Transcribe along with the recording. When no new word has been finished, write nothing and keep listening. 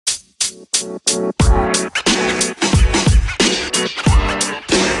All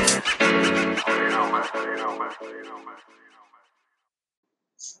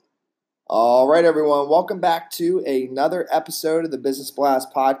right, everyone. Welcome back to another episode of the Business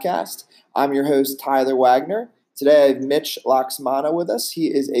Blast podcast. I'm your host, Tyler Wagner. Today, I have Mitch Lacsamana with us. He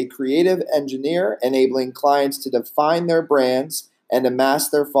is a creative engineer enabling clients to define their brands and amass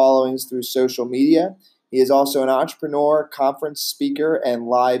their followings through social media. He is also an entrepreneur, conference speaker, and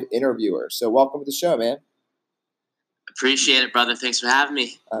live interviewer. So welcome to the show, man. Appreciate it, brother. Thanks for having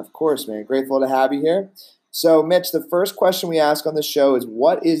me. Of course, man. Grateful to have you here. So, Mitch, the first question we ask on the show is,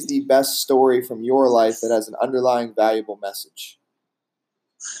 what is the best story from your life that has an underlying valuable message?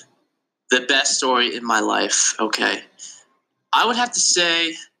 The best story in my life. Okay. I would have to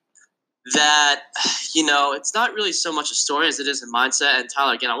say that, it's not really so much a story as it is a mindset. And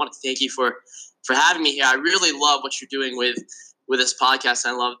Tyler, again, I want to thank you for having me here. I really love what you're doing with this podcast.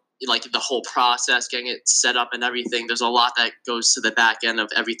 I love the whole process, getting it set up and everything. There's a lot that goes to the back end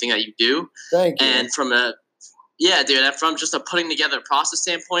of everything that you do. Thank you. And from just a putting together process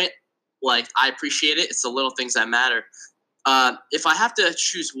standpoint, I appreciate it. It's the little things that matter. If I have to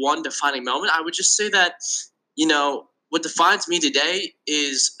choose one defining moment, I would just say that, what defines me today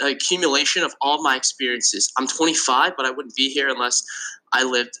is an accumulation of all my experiences. I'm 25, but I wouldn't be here unless I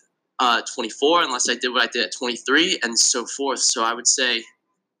lived 24, unless I did what I did at 23, and so forth. So I would say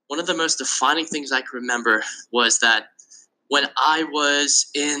one of the most defining things I can remember was that when I was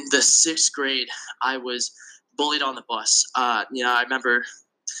in the 6th grade, I was bullied on the bus. I remember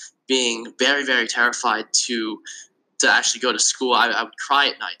being very, very terrified to actually go to school. I would cry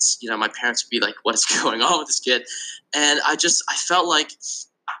at nights. My parents would be like, what is going on with this kid? And I felt like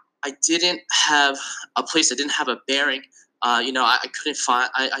I didn't have a place. I didn't have a bearing. I couldn't find,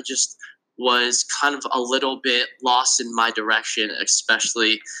 I just was kind of a little bit lost in my direction,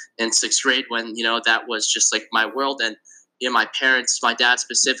 especially in 6th grade when, that was just like my world. And, my parents, my dad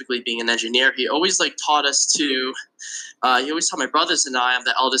specifically being an engineer, he always taught us to, he always taught my brothers and I'm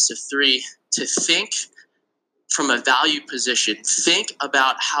the eldest of 3, to think from a value position. Think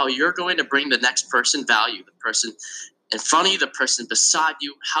about how you're going to bring the next person value, the person in front of you, the person beside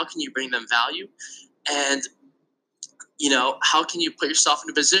you. How can you bring them value? And, how can you put yourself in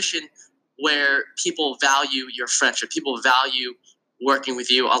a position where people value your friendship, people value working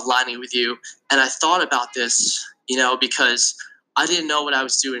with you, aligning with you. And I thought about this, because I didn't know what I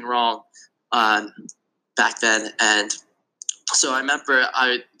was doing wrong back then. And so I remember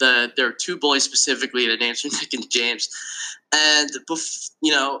there were 2 bullies specifically. Their names were Nick and James. And,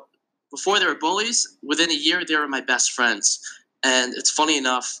 before they were bullies, within a year, they were my best friends. And it's funny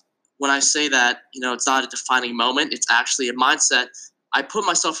enough, when I say that, it's not a defining moment, it's actually a mindset. I put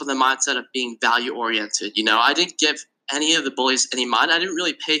myself in the mindset of being value-oriented. I didn't give any of the bullies any mind. I didn't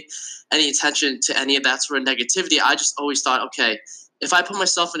really pay any attention to any of that sort of negativity. I just always thought, okay, if I put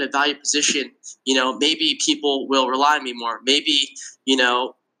myself in a value position, maybe people will rely on me more. Maybe,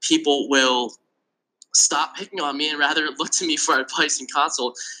 people will stop picking on me and rather look to me for advice and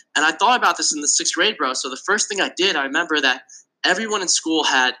counsel. And I thought about this in the 6th grade, bro. So the first thing I did, I remember that everyone in school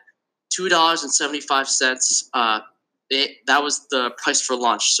had $2.75. That was the price for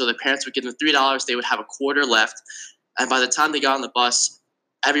lunch. So the parents would give them $3. They would have a quarter left. And by the time they got on the bus,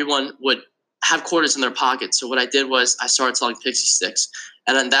 everyone would have quarters in their pocket. So what I did was I started selling Pixie Sticks.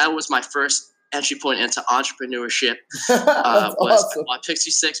 And then that was my first entry point into entrepreneurship. That's awesome. I bought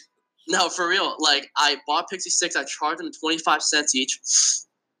Pixie Sticks. No, for real. I bought Pixie Sticks. I charged them 25 cents each.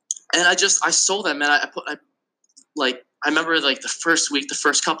 And I sold them. And I remember the first week, the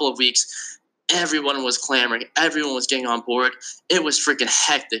first couple of weeks, everyone was clamoring. Everyone was getting on board. It was freaking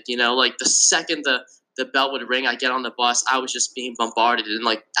hectic, the second the bell would ring, I get on the bus, I was just being bombarded. And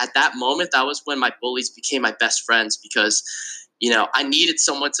at that moment, that was when my bullies became my best friends because, I needed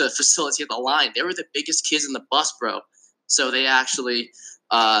someone to facilitate the line. They were the biggest kids in the bus, bro. So they actually,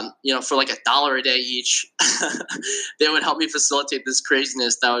 for $1 a day each, they would help me facilitate this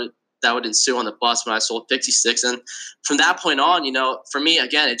craziness that would ensue on the bus when I sold Pixie Sticks. And from that point on, for me,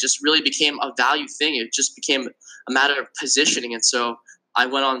 again, it just really became a value thing. It just became a matter of positioning. And so I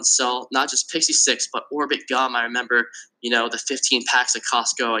went on to sell not just Pixie Sticks, but Orbit Gum. I remember, the 15 packs at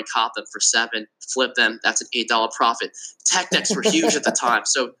Costco. I caught them for $7, flipped them. That's an $8 profit. Tech decks were huge at the time.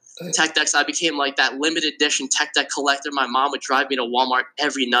 So tech decks, I became that limited edition tech deck collector. My mom would drive me to Walmart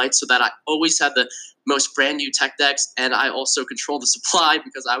every night so that I always had the most brand new tech decks. And I also controlled the supply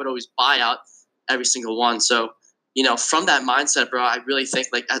because I would always buy out every single one. So, from that mindset, bro, I really think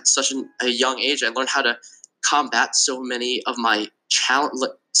at such a young age, I learned how to combat so many of my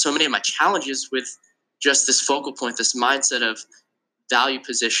challenges with just this focal point, this mindset of value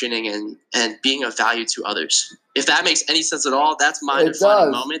positioning and being of value to others. If that makes any sense at all, that's my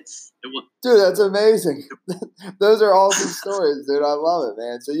defining moment. Dude, that's amazing. Those are awesome stories, dude. I love it,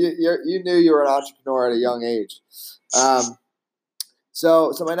 man. So you knew you were an entrepreneur at a young age.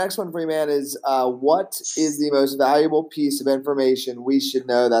 So my next one for you, man, is what is the most valuable piece of information we should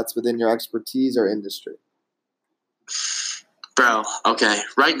know that's within your expertise or industry? Bro, okay.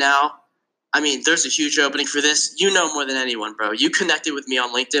 Right now, I mean, there's a huge opening for this. You know more than anyone, bro. You connected with me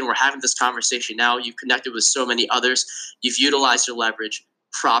on LinkedIn. We're having this conversation now. You've connected with so many others. You've utilized your leverage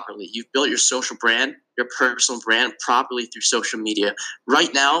properly. You've built your social brand, your personal brand properly through social media.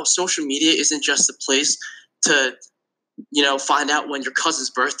 Right now, social media isn't just a place to find out when your cousin's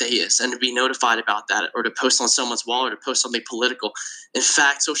birthday is and to be notified about that, or to post on someone's wall, or to post something political. In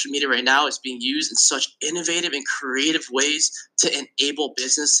fact, social media right now is being used in such innovative and creative ways to enable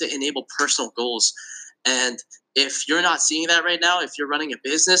business, to enable personal goals. And if you're not seeing that right now, if you're running a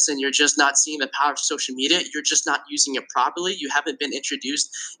business and you're just not seeing the power of social media, you're just not using it properly. You haven't been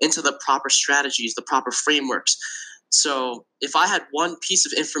introduced into the proper strategies, the proper frameworks. So if I had one piece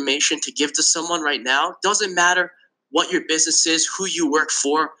of information to give to someone right now, doesn't matter what your business is, who you work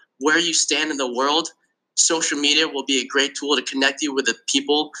for, where you stand in the world, social media will be a great tool to connect you with the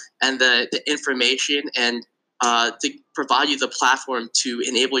people and the information, and to provide you the platform to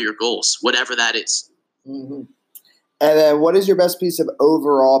enable your goals, whatever that is. Mm-hmm. And then what is your best piece of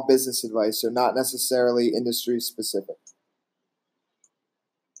overall business advice, so not necessarily industry specific?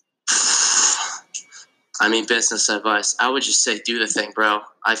 I mean, business advice, I would just say do the thing, bro.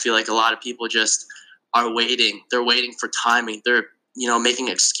 I feel like a lot of people just are waiting. They're waiting for timing. They're, making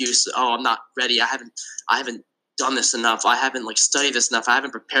excuses. Oh, I'm not ready. I haven't done this enough. I haven't studied this enough. I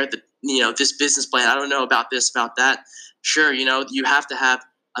haven't prepared this business plan. I don't know about this, about that. Sure, you have to have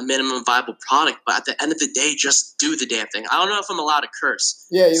a minimum viable product, but at the end of the day, just do the damn thing. I don't know if I'm allowed to curse.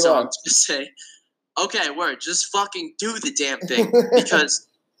 Yeah, you are. I'm just say, okay, word, just fucking do the damn thing, because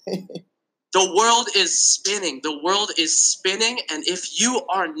the world is spinning. The world is spinning, and if you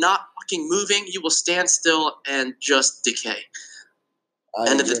are not fucking moving, you will stand still and just decay.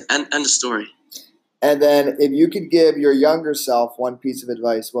 End of story. And then if you could give your younger self one piece of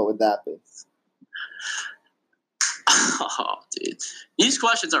advice, what would that be? Oh, dude. These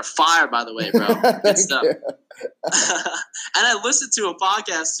questions are fire, by the way, bro. Good stuff. And I listened to a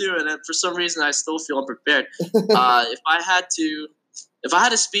podcast, too, and for some reason I still feel unprepared. If I had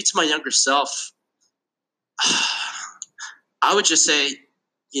to speak to my younger self, I would just say,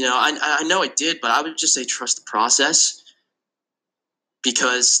 I know I did, but I would just say trust the process,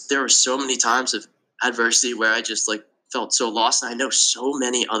 because there were so many times of adversity where I just felt so lost. And I know so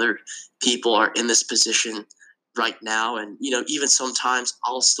many other people are in this position right now. And, even sometimes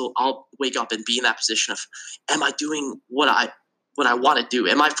I'll wake up and be in that position of, am I doing what I want to do?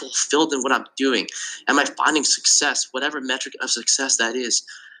 Am I fulfilled in what I'm doing? Am I finding success? Whatever metric of success that is,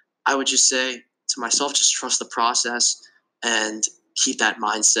 I would just say to myself, just trust the process and keep that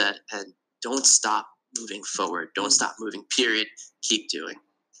mindset, and don't stop moving forward. Don't stop moving, period. Keep doing.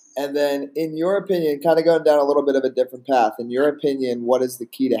 And then, in your opinion, kind of going down a little bit of a different path, in your opinion, what is the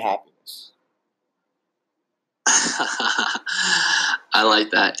key to happiness? I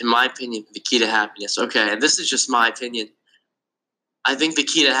like that. In my opinion, the key to happiness. Okay, and this is just my opinion. I think the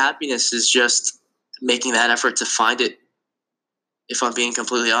key to happiness is just making that effort to find it. If I'm being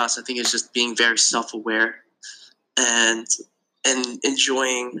completely honest, I think it's just being very self-aware and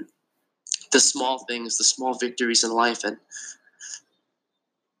enjoying the small things, the small victories in life. And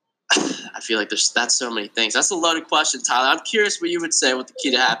I feel like that's so many things. That's a loaded question, Tyler. I'm curious what you would say what the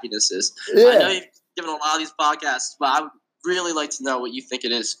key to happiness is. Yeah. I know you've given a lot of these podcasts, but I would really like to know what you think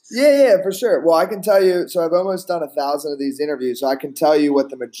it is. Yeah, for sure. Well, I can tell you, so I've almost done 1,000 of these interviews, so I can tell you what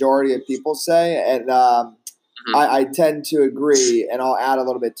the majority of people say, and I tend to agree, and I'll add a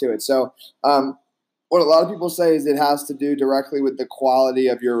little bit to it. So what a lot of people say is it has to do directly with the quality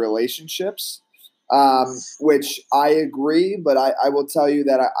of your relationships, which I agree, but I will tell you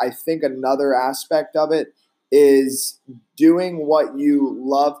that I think another aspect of it is doing what you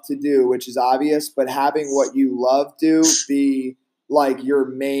love to do, which is obvious, but having what you love do be like your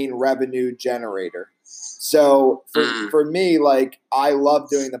main revenue generator. So for me, I love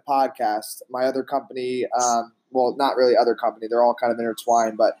doing the podcast. My other company, well, not really other company, they're all kind of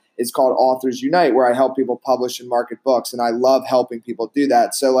intertwined, but it's called Authors Unite, where I help people publish and market books, and I love helping people do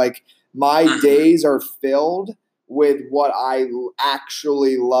that. So my days are filled with what I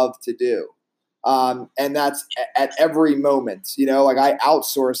actually love to do. And that's at every moment, I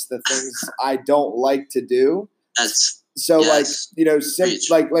outsource the things I don't like to do So like, Yes. Preach.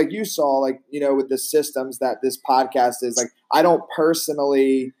 like you saw, like, with the systems that this podcast is, like, I don't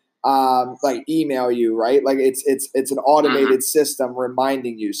personally like email you, right? Like it's an automated system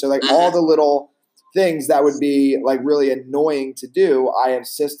reminding you. So like all the little things that would be like really annoying to do, I have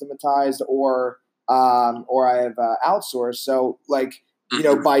systematized or I have outsourced. So like,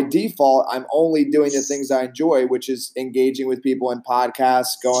 by default, I'm only doing the things I enjoy, which is engaging with people in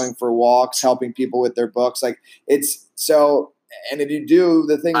podcasts, going for walks, helping people with their books. Like it's so, and if you do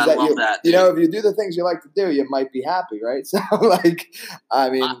the things I love that, if you do the things you like to do, you might be happy, right? So like, I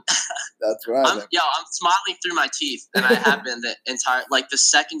mean, that's what I think. I'm smiling through my teeth, and I have been the entire, like the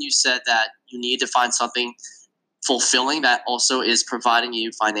second you said that you need to find something fulfilling that also is providing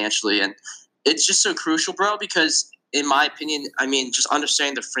you financially. And it's just so crucial, bro, because in my opinion, I mean, just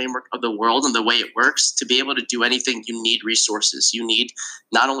understanding the framework of the world and the way it works, to be able to do anything, you need resources. You need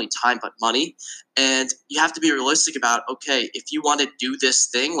not only time, but money. And you have to be realistic about, okay, if you want to do this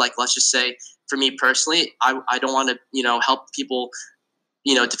thing, like let's just say for me personally, I don't want to, help people,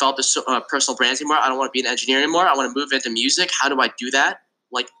 develop this personal brands anymore. I don't want to be an engineer anymore. I want to move into music. How do I do that?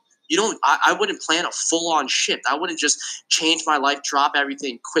 Like, I wouldn't plan a full-on shift. I wouldn't just change my life, drop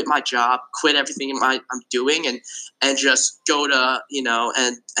everything, quit my job, quit everything I'm doing, and just go to,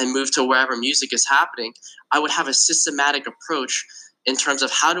 and move to wherever music is happening. I would have a systematic approach in terms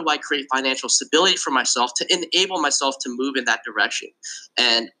of how do I create financial stability for myself to enable myself to move in that direction.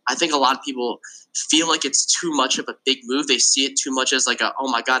 And I think a lot of people feel like it's too much of a big move. They see it too much as like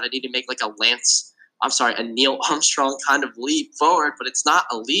oh my God, I need to make like a Neil Armstrong kind of leap forward, but it's not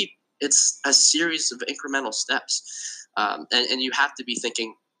a leap. It's a series of incremental steps. And you have to be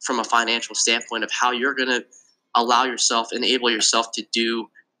thinking from a financial standpoint of how you're going to enable yourself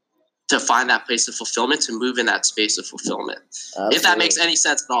to find that place of fulfillment, to move in that space of fulfillment. Absolutely. If that makes any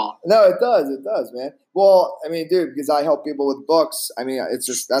sense at all. No, it does, man. Well, I mean, dude, because I help people with books. I mean, it's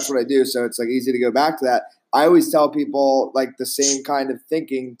just, that's what I do. So it's like easy to go back to that. I always tell people like the same kind of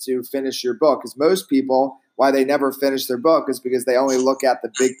thinking to finish your book, because most people, why they never finish their book is because they only look at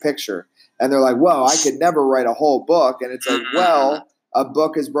the big picture. And they're like, whoa, I could never write a whole book. And it's like, well, a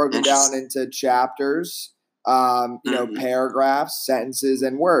book is broken down into chapters, paragraphs, sentences,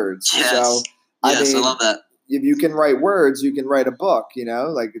 and words. Yes. So, I love that. If you can write words, you can write a book,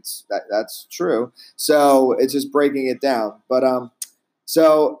 like that's true. So it's just breaking it down. But,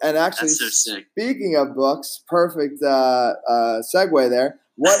 so, and actually, speaking of books, perfect segue there.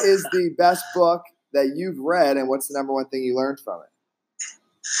 What is the best book that you've read, and what's the number one thing you learned from it?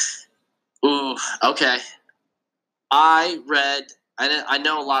 Ooh, okay. I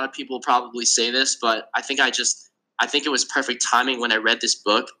know a lot of people probably say this, but I think it was perfect timing when I read this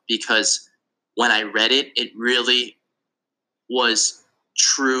book, because when I read it, it really was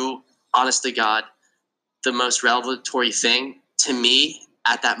true, honest to God, the most revelatory thing to me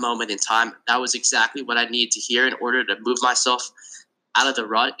at that moment in time. That was exactly what I needed to hear in order to move myself out of the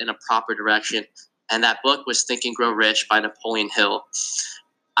rut in a proper direction. And that book was Think and Grow Rich by Napoleon Hill.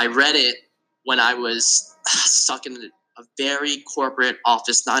 I read it when I was stuck in a very corporate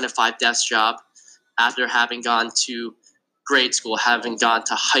office 9-to-5 desk job, after having gone to grade school, having gone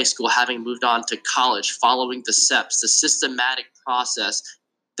to high school, having moved on to college, following the steps, the systematic process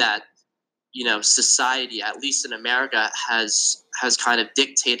that society, at least in America, has kind of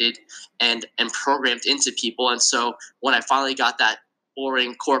dictated and programmed into people. And so when I finally got that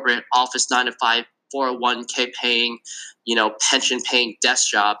boring corporate office 9-to-5 401k paying, pension paying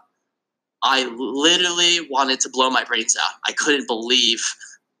desk job, I literally wanted to blow my brains out. I couldn't believe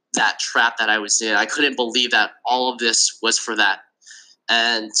that trap that I was in. I couldn't believe that all of this was for that.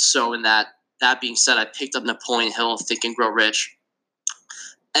 And so in that being said, I picked up Napoleon Hill, Think and Grow Rich.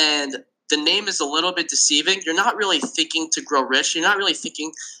 And the name is a little bit deceiving. You're not really thinking to grow rich. You're not really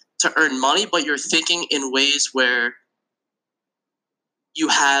thinking to earn money, but you're thinking in ways where you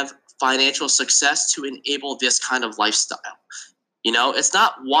have financial success to enable this kind of lifestyle. It's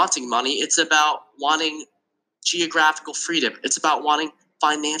not wanting money. It's about wanting geographical freedom. It's about wanting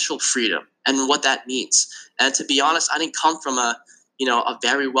financial freedom and what that means. And to be honest, I didn't come from a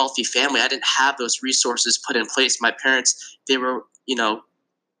very wealthy family. I didn't have those resources put in place. My parents, they were,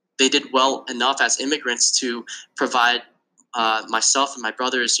 they did well enough as immigrants to provide myself and my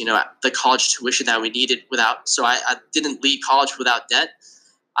brothers, the college tuition that we needed without. So I didn't leave college without debt.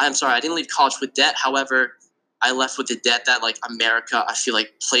 I didn't leave college with debt. However, I left with the debt that like America, I feel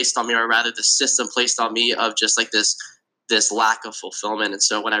like placed on me, or rather the system placed on me, of just like this lack of fulfillment. And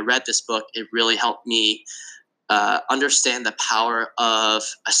so when I read this book, it really helped me understand the power of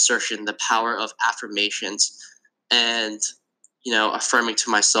assertion, the power of affirmations, and affirming to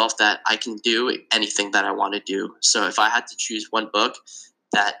myself that I can do anything that I want to do. So if I had to choose one book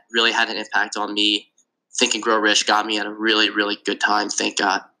that really had an impact on me, Think and Grow Rich got me at a really, really good time. Thank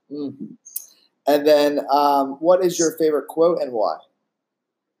God. Mm-hmm. And then what is your favorite quote and why?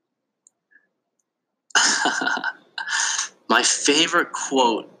 My favorite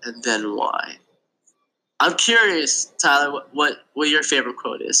quote and then why. I'm curious, Tyler, what your favorite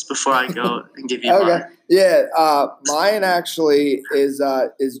quote is before I go and give you okay. mine. Yeah, mine actually is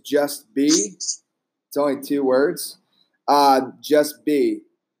just be. It's only 2 words. Just be.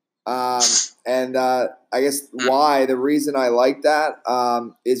 And I guess why the reason I like that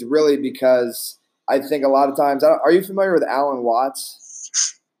is really because I think a lot of times. Are you familiar with Alan Watts?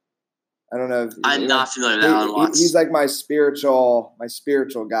 I don't know. I'm not familiar with Alan Watts. He's like my spiritual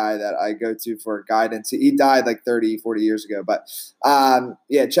guy that I go to for guidance. He died like 30, 40 years ago. But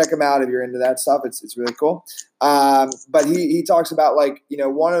yeah, check him out if you're into that stuff. It's really cool. But he talks about like,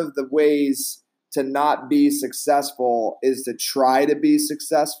 one of the ways to not be successful is to try to be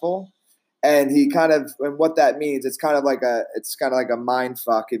successful. And and what that means, it's kind of like a mind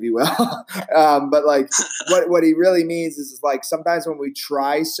fuck, if you will. But like what he really means is like sometimes when we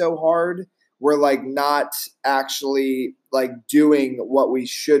try so hard, we're like not actually like doing what we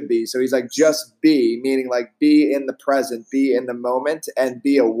should be. So he's like, just be, meaning like be in the present, be in the moment, and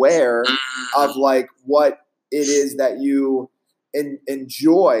be aware of like what it is that you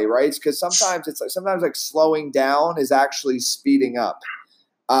enjoy, right? Because sometimes like slowing down is actually speeding up.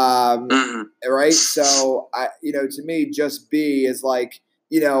 Right. So to me, just be is like,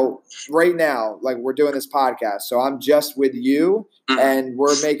 right now, like we're doing this podcast. So I'm just with you and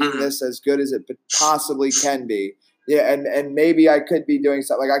we're making this as good as it possibly can be. Yeah. And maybe I could be doing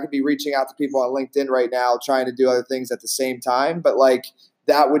something like I could be reaching out to people on LinkedIn right now, trying to do other things at the same time. But like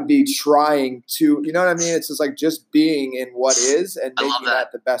that would be trying to, you know what I mean? It's just like just being in what is and making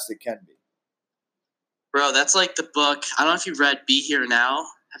that the best it can be. Bro, that's like the book. I don't know if you've read Be Here Now.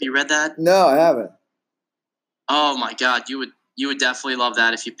 Have you read that? No, I haven't. Oh my God, you would definitely love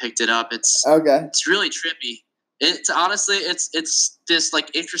that if you picked it up. It's really trippy. It's honestly it's this like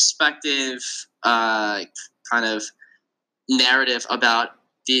introspective kind of narrative about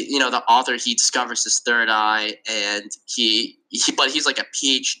the author. He discovers his third eye, and but he's like a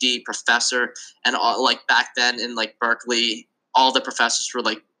PhD professor, and like back then in like Berkeley, all the professors were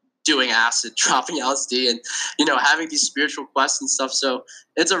like doing acid, dropping LSD, and having these spiritual quests and stuff. So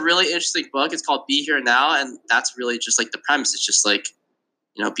it's a really interesting book. It's called Be Here Now, and that's really just like the premise. It's just like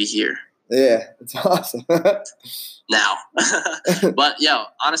be here. Yeah, it's awesome. Now, but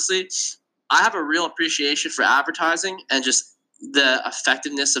honestly, I have a real appreciation for advertising and just the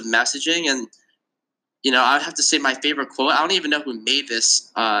effectiveness of messaging. And I would have to say my favorite quote. I don't even know who made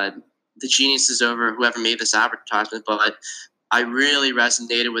this. The genius is over whoever made this advertisement, but I really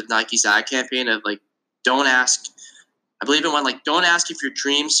resonated with Nike's ad campaign of like, don't ask. I believe it went like, don't ask if your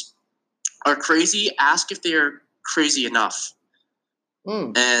dreams are crazy. Ask if they are crazy enough.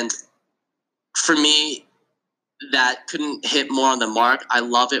 And for me, that couldn't hit more on the mark. I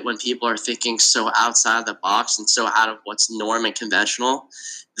love it when people are thinking so outside of the box and so out of what's norm and conventional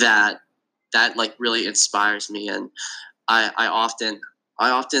that like really inspires me. And I often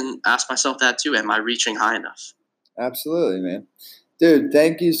ask myself that too. Am I reaching high enough? Absolutely, man. Dude,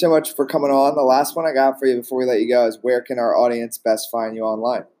 thank you so much for coming on. The last one I got for you before we let you go is where can our audience best find you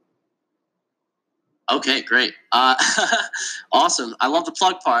online? Okay, great. Awesome. I love the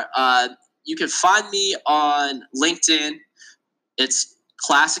plug part. You can find me on LinkedIn. It's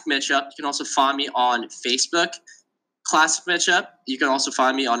Classic Mitch Up. You can also find me on Facebook, Classic Mitch Up. You can also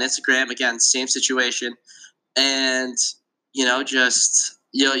find me on Instagram. Again, same situation. And,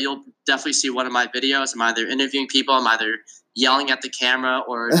 you'll definitely see one of my videos. I'm either interviewing people, I'm either yelling at the camera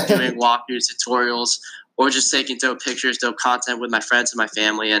or doing walkthroughs, tutorials, or just taking dope pictures, dope content with my friends and my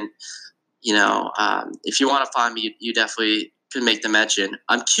family. And, if you want to find me, you definitely could make the mention.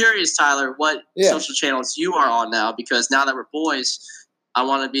 I'm curious, Tyler, what social channels you are on now, because now that we're boys, I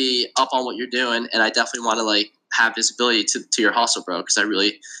want to be up on what you're doing, and I definitely want to like have visibility to your hustle, bro, because I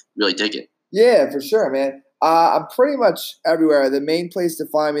really, really dig it. Yeah, for sure, man. I'm pretty much everywhere. The main place to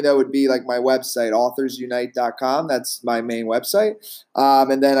find me, though, would be like my website, authorsunite.com. That's my main website.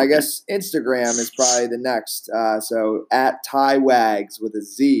 And then I guess Instagram is probably the next. So at TyWags with a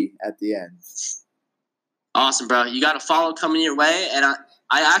Z at the end. Awesome, bro. You got a follow coming your way. And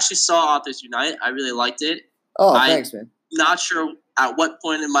I actually saw Authors Unite. I really liked it. Oh, thanks, man. Not sure at what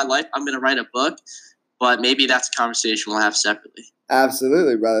point in my life I'm going to write a book, but maybe that's a conversation we'll have separately.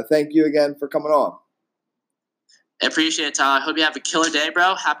 Absolutely, brother. Thank you again for coming on. I appreciate it, Tyler. I hope you have a killer day,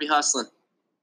 bro. Happy hustling.